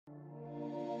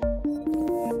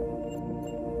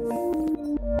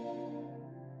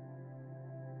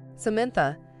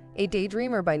Samantha, a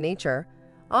daydreamer by nature,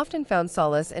 often found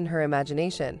solace in her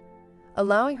imagination,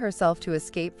 allowing herself to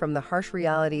escape from the harsh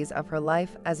realities of her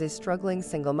life as a struggling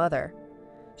single mother.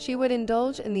 She would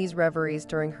indulge in these reveries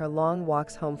during her long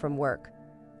walks home from work,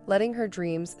 letting her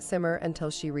dreams simmer until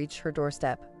she reached her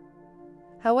doorstep.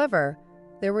 However,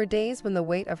 there were days when the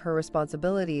weight of her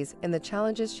responsibilities and the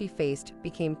challenges she faced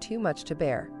became too much to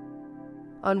bear.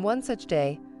 On one such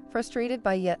day, frustrated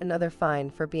by yet another fine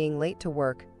for being late to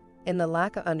work and the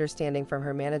lack of understanding from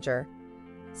her manager,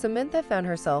 Samantha found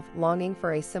herself longing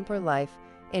for a simpler life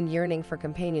and yearning for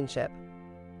companionship.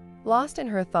 Lost in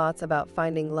her thoughts about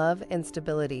finding love and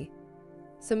stability,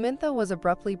 Samantha was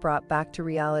abruptly brought back to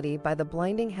reality by the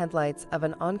blinding headlights of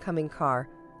an oncoming car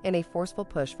and a forceful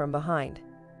push from behind.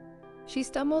 She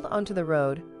stumbled onto the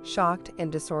road, shocked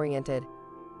and disoriented,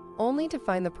 only to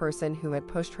find the person who had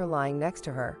pushed her lying next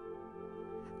to her.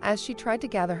 As she tried to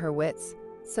gather her wits,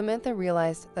 Samantha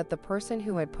realized that the person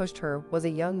who had pushed her was a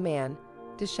young man,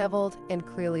 disheveled and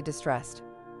clearly distressed.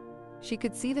 She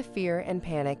could see the fear and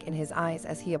panic in his eyes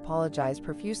as he apologized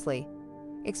profusely,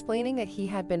 explaining that he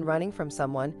had been running from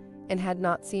someone and had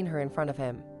not seen her in front of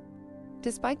him.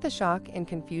 Despite the shock and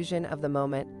confusion of the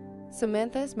moment,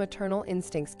 Samantha's maternal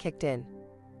instincts kicked in.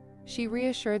 She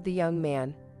reassured the young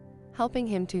man, helping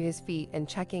him to his feet and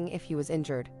checking if he was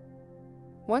injured.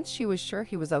 Once she was sure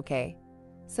he was okay,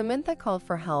 Samantha called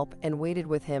for help and waited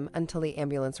with him until the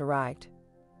ambulance arrived.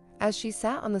 As she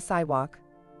sat on the sidewalk,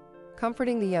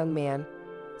 comforting the young man,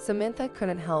 Samantha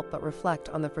couldn't help but reflect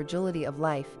on the fragility of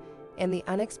life and the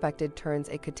unexpected turns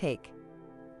it could take.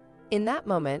 In that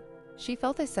moment, she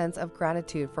felt a sense of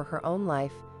gratitude for her own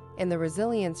life and the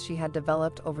resilience she had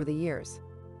developed over the years.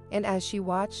 And as she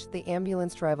watched the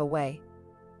ambulance drive away,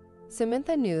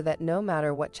 Samantha knew that no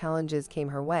matter what challenges came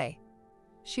her way,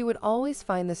 she would always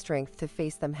find the strength to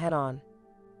face them head-on.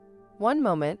 One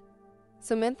moment,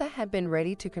 Samantha had been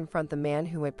ready to confront the man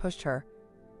who had pushed her,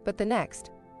 but the next,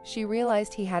 she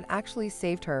realized he had actually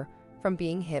saved her from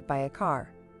being hit by a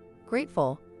car.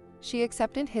 Grateful, she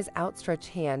accepted his outstretched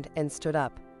hand and stood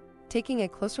up, taking a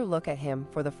closer look at him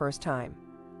for the first time.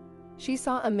 She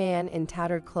saw a man in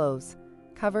tattered clothes,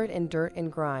 covered in dirt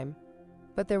and grime,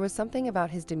 but there was something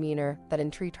about his demeanor that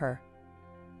intrigued her.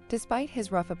 Despite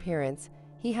his rough appearance,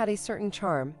 he had a certain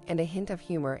charm and a hint of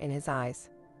humor in his eyes.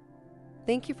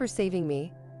 "Thank you for saving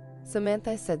me,"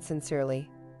 Samantha said sincerely.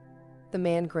 The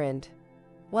man grinned.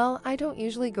 "Well, I don't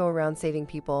usually go around saving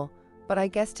people, but I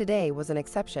guess today was an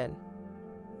exception."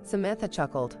 Samantha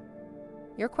chuckled.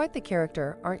 "You're quite the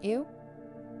character, aren't you?"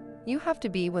 "You have to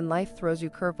be when life throws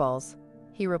you curveballs,"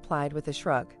 he replied with a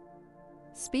shrug.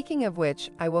 "Speaking of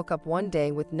which, I woke up one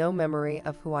day with no memory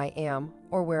of who I am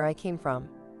or where I came from."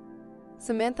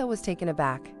 Samantha was taken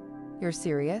aback. "You're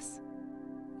serious?"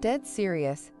 "Dead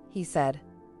serious," he said.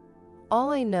 "All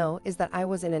I know is that I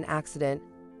was in an accident,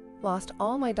 lost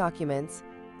all my documents,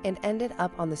 and ended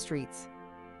up on the streets.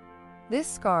 This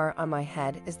scar on my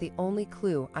head is the only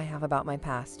clue I have about my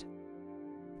past."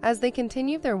 As they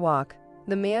continued their walk,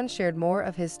 the man shared more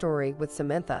of his story with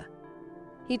Samantha.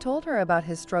 He told her about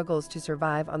his struggles to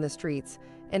survive on the streets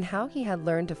and how he had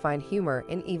learned to find humor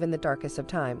in even the darkest of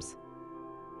times.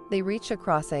 They reached a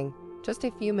crossing just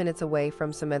a few minutes away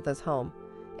from Samantha's home,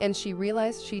 and she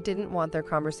realized she didn't want their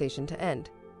conversation to end.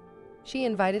 She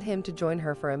invited him to join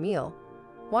her for a meal,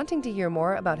 wanting to hear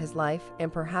more about his life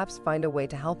and perhaps find a way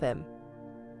to help him.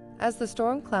 As the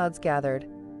storm clouds gathered,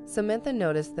 Samantha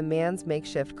noticed the man's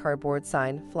makeshift cardboard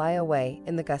sign fly away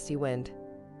in the gusty wind.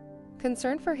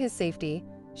 Concerned for his safety,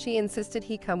 she insisted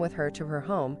he come with her to her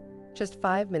home, just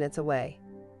 5 minutes away.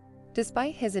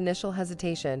 Despite his initial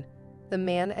hesitation, the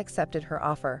man accepted her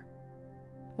offer.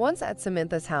 Once at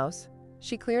Samantha's house,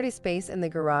 she cleared a space in the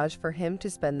garage for him to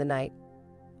spend the night,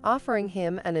 offering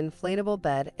him an inflatable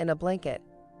bed and a blanket.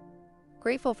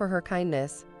 Grateful for her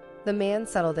kindness, the man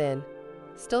settled in,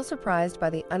 still surprised by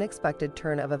the unexpected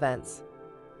turn of events.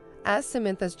 As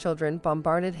Samantha's children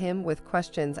bombarded him with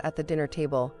questions at the dinner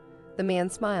table, the man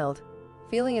smiled,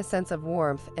 feeling a sense of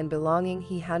warmth and belonging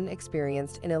he hadn't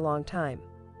experienced in a long time.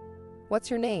 "What's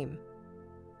your name?"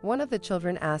 one of the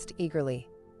children asked eagerly.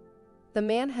 The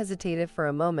man hesitated for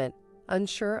a moment,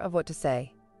 unsure of what to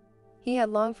say. He had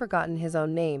long forgotten his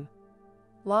own name,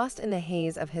 lost in the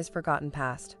haze of his forgotten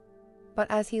past. But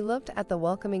as he looked at the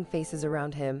welcoming faces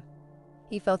around him,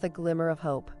 he felt a glimmer of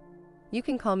hope. "You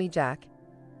can call me Jack,"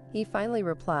 he finally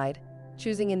replied,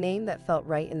 choosing a name that felt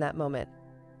right in that moment.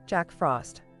 Jack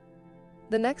Frost.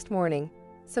 The next morning,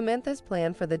 Samantha's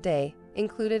plan for the day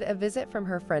included a visit from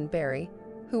her friend Barry,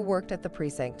 who worked at the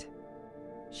precinct.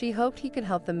 She hoped he could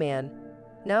help the man,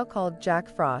 now called Jack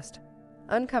Frost,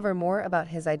 uncover more about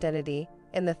his identity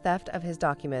and the theft of his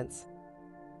documents.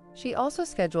 She also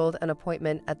scheduled an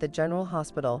appointment at the General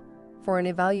Hospital for an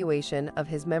evaluation of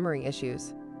his memory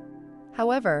issues.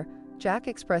 However, Jack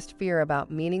expressed fear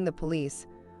about meeting the police,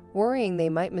 worrying they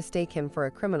might mistake him for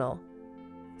a criminal.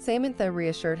 Samantha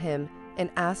reassured him and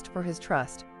asked for his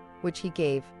trust, which he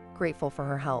gave, grateful for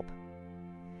her help.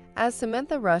 As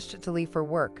Samantha rushed to leave for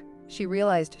work, she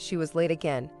realized she was late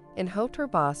again and hoped her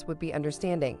boss would be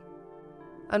understanding.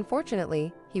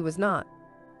 Unfortunately, he was not.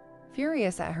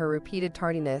 Furious at her repeated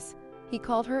tardiness, he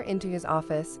called her into his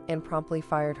office and promptly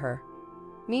fired her.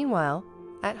 Meanwhile,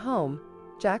 at home,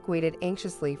 Jack waited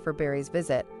anxiously for Barry's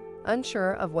visit,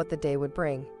 unsure of what the day would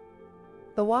bring.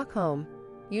 The walk home,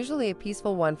 usually a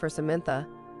peaceful one for Samantha,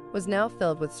 was now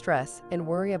filled with stress and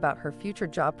worry about her future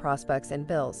job prospects and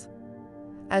bills.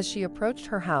 As she approached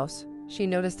her house, she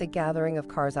noticed a gathering of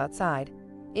cars outside,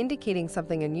 indicating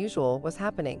something unusual was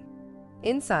happening.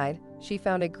 Inside, she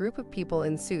found a group of people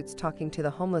in suits talking to the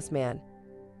homeless man,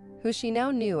 who she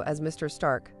now knew as Mr.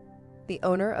 Stark, the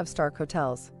owner of Stark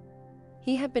Hotels.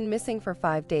 He had been missing for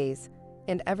 5 days,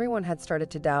 and everyone had started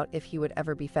to doubt if he would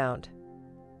ever be found.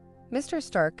 Mr.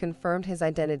 Stark confirmed his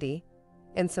identity,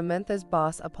 and Samantha's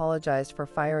boss apologized for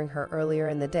firing her earlier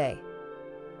in the day,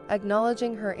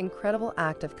 acknowledging her incredible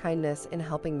act of kindness in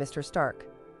helping Mr. Stark.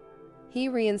 He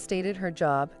reinstated her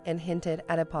job and hinted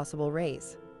at a possible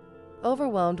raise.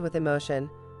 Overwhelmed with emotion,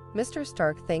 Mr.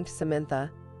 Stark thanked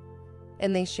Samantha,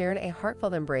 and they shared a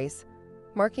heartfelt embrace,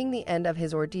 marking the end of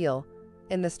his ordeal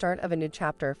and the start of a new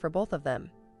chapter for both of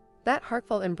them. That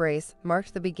heartfelt embrace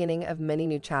marked the beginning of many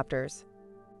new chapters.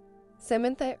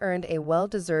 Samantha earned a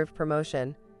well-deserved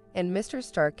promotion, and Mr.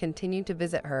 Stark continued to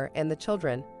visit her and the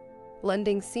children,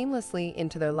 blending seamlessly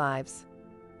into their lives.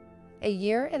 A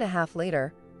year and a half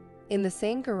later, in the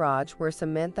same garage where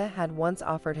Samantha had once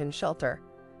offered him shelter,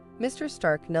 Mr.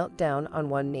 Stark knelt down on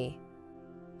one knee.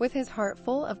 With his heart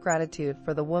full of gratitude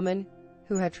for the woman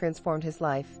who had transformed his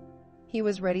life, he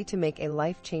was ready to make a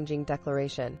life-changing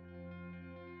declaration.